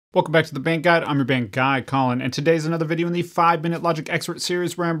Welcome back to the Band Guide. I'm your band guy, Colin, and today's another video in the 5-minute Logic Expert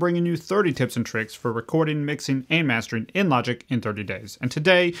series where I'm bringing you 30 tips and tricks for recording, mixing, and mastering in Logic in 30 days. And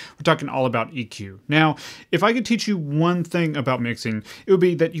today, we're talking all about EQ. Now, if I could teach you one thing about mixing, it would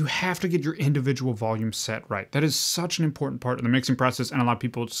be that you have to get your individual volume set right. That is such an important part of the mixing process, and a lot of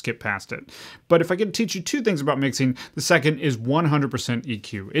people skip past it. But if I could teach you two things about mixing, the second is 100%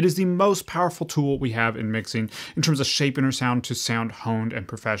 EQ. It is the most powerful tool we have in mixing in terms of shaping our sound to sound honed and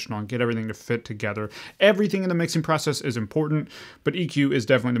professional and get everything to fit together. Everything in the mixing process is important, but EQ is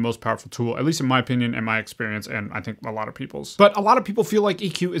definitely the most powerful tool, at least in my opinion and my experience, and I think a lot of people's. But a lot of people feel like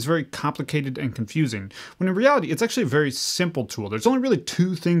EQ is very complicated and confusing, when in reality, it's actually a very simple tool. There's only really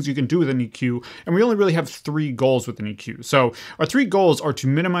two things you can do with an EQ, and we only really have three goals with an EQ. So our three goals are to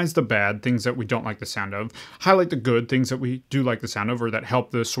minimize the bad, things that we don't like the sound of, highlight the good, things that we do like the sound of, or that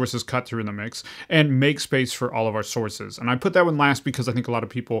help the sources cut through in the mix, and make space for all of our sources. And I put that one last because I think a lot of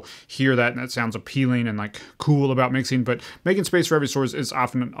people hear that and that sounds appealing and like cool about mixing, but making space for every source is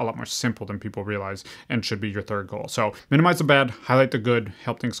often a lot more simple than people realize and should be your third goal. So minimize the bad, highlight the good,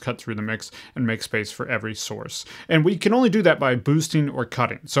 help things cut through the mix, and make space for every source. And we can only do that by boosting or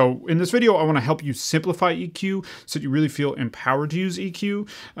cutting. So in this video, I want to help you simplify EQ so that you really feel empowered to use EQ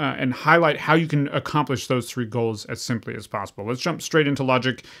and highlight how you can accomplish those three goals as simply as possible. Let's jump straight into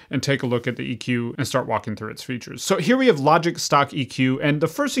Logic and take a look at the EQ and start walking through its features. So here we have Logic stock EQ, and the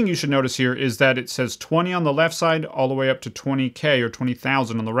first thing you should notice here is that it says 20 on the left side all the way up to 20K or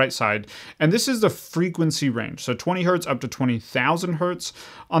 20,000 on the right side. And this is the frequency range. So 20 hertz up to 20,000 hertz.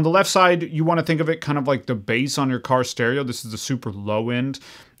 On the left side, you want to think of it kind of like the bass on your car stereo. This is the super low end.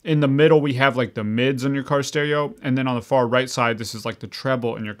 In the middle, we have like the mids on your car stereo. And then on the far right side, this is like the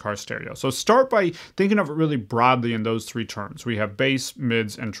treble in your car stereo. So start by thinking of it really broadly in those three terms. We have bass,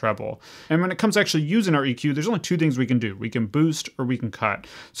 mids, and treble. And when it comes to actually using our EQ, there's only two things we can do. We can boost or we can cut.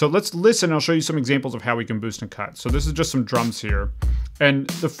 So let's listen. I'll show you some examples of how we can boost and cut. So this is just some drums here. And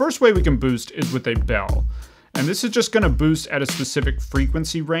the first way we can boost is with a bell. And this is just going to boost at a specific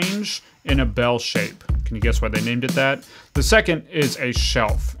frequency range in a bell shape. Can you guess why they named it that? The second is a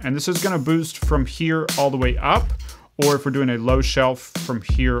shelf. And this is going to boost from here all the way up, or if we're doing a low shelf, from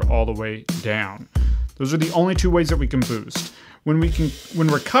here all the way down. Those are the only two ways that we can boost. When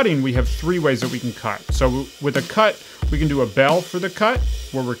we're cutting, we have three ways that we can cut. So with a cut, we can do a bell for the cut,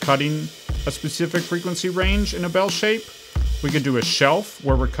 where we're cutting a specific frequency range in a bell shape. We could do a shelf,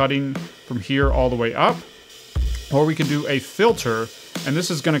 where we're cutting from here all the way up. Or we can do a filter, and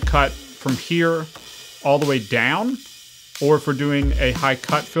this is going to cut from here all the way down. Or if we're doing a high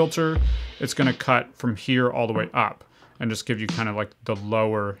cut filter, it's going to cut from here all the way up and just give you kind of like the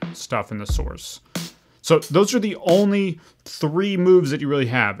lower stuff in the source. So those are the only three moves that you really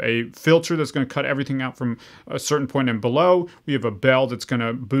have. A filter that's going to cut everything out from a certain point and below. We have a bell that's going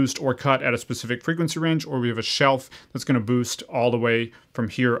to boost or cut at a specific frequency range. Or we have a shelf that's going to boost all the way from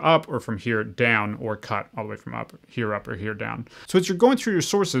here up or from here down, or cut all the way from up or here down. So as you're going through your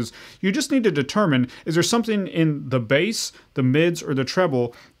sources, you just need to determine, is there something in the bass, the mids, or the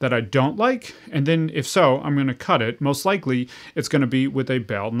treble that I don't like? And then if so, I'm going to cut it. Most likely it's going to be with a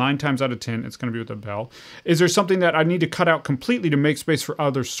bell. 9 times out of 10, it's going to be with a bell. Is there something that I need to cut out completely to make space for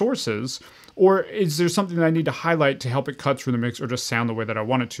other sources? Or is there something that I need to highlight to help it cut through the mix or just sound the way that I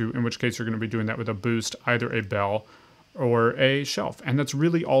want it to? In which case you're going to be doing that with a boost, either a bell or a shelf. And that's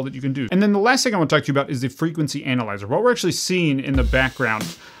really all that you can do. And then the last thing I want to talk to you about is the frequency analyzer. What we're actually seeing in the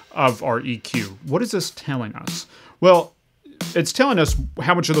background of our EQ. What is this telling us? Well, it's telling us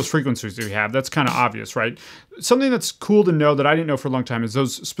how much of those frequencies we have. That's kind of obvious, right? Something that's cool to know that I didn't know for a long time is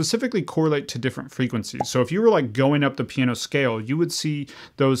those specifically correlate to different frequencies. So if you were like going up the piano scale, you would see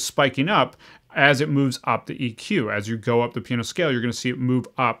those spiking up as it moves up the EQ. As you go up the piano scale, you're going to see it move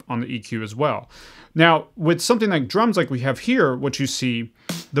up on the EQ as well. Now, with something like drums like we have here, what you see,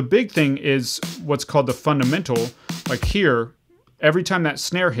 the big thing is what's called the fundamental. Like here, every time that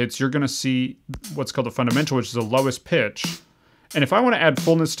snare hits, you're going to see what's called the fundamental, which is the lowest pitch. And if I want to add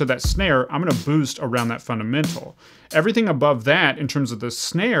fullness to that snare, I'm going to boost around that fundamental. Everything above that, in terms of the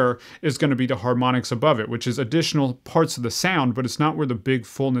snare, is going to be the harmonics above it, which is additional parts of the sound, but it's not where the big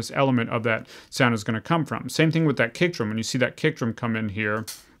fullness element of that sound is going to come from. Same thing with that kick drum. When you see that kick drum come in here,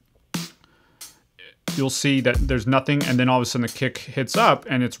 you'll see that there's nothing, and then all of a sudden the kick hits up,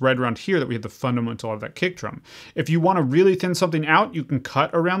 and it's right around here that we have the fundamental of that kick drum. If you want to really thin something out, you can cut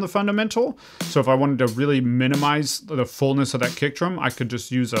around the fundamental. So if I wanted to really minimize the fullness of that kick drum, I could just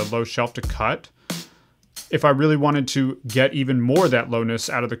use a low shelf to cut. If I really wanted to get even more of that lowness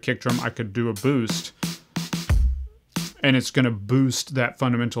out of the kick drum, I could do a boost. and it's going to boost that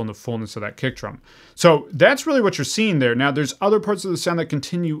fundamental and the fullness of that kick drum. So that's really what you're seeing there. Now there's other parts of the sound that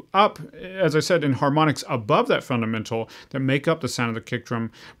continue up, as I said, in harmonics above that fundamental that make up the sound of the kick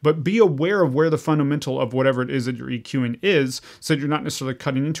drum, but be aware of where the fundamental of whatever it is that you're EQing is, so that you're not necessarily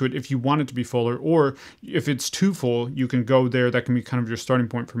cutting into it if you want it to be fuller, or if it's too full, you can go there. That can be kind of your starting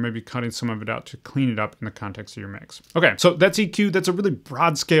point for maybe cutting some of it out to clean it up in the context of your mix. Okay, so that's EQ. That's a really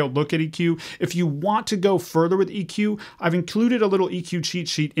broad scale look at EQ. If you want to go further with EQ, I've included a little EQ cheat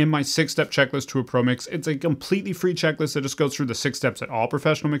sheet in my 6-step checklist to a pro mix. It's a completely free checklist that just goes through the 6 steps that all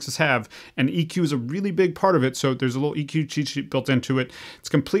professional mixes have, and EQ is a really big part of it, so there's a little EQ cheat sheet built into it. It's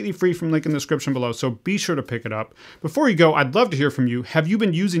completely free from link in the description below, so be sure to pick it up. Before you go, I'd love to hear from you. Have you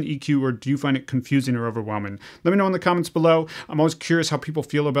been using EQ, or do you find it confusing or overwhelming? Let me know in the comments below. I'm always curious how people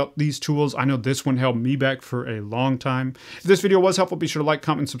feel about these tools. I know this one held me back for a long time. If this video was helpful, be sure to like,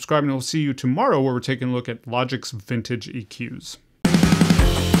 comment, and subscribe, and I'll see you tomorrow where we're taking a look at Logic's vintage EQs.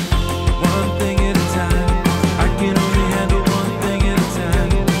 One thing at a time.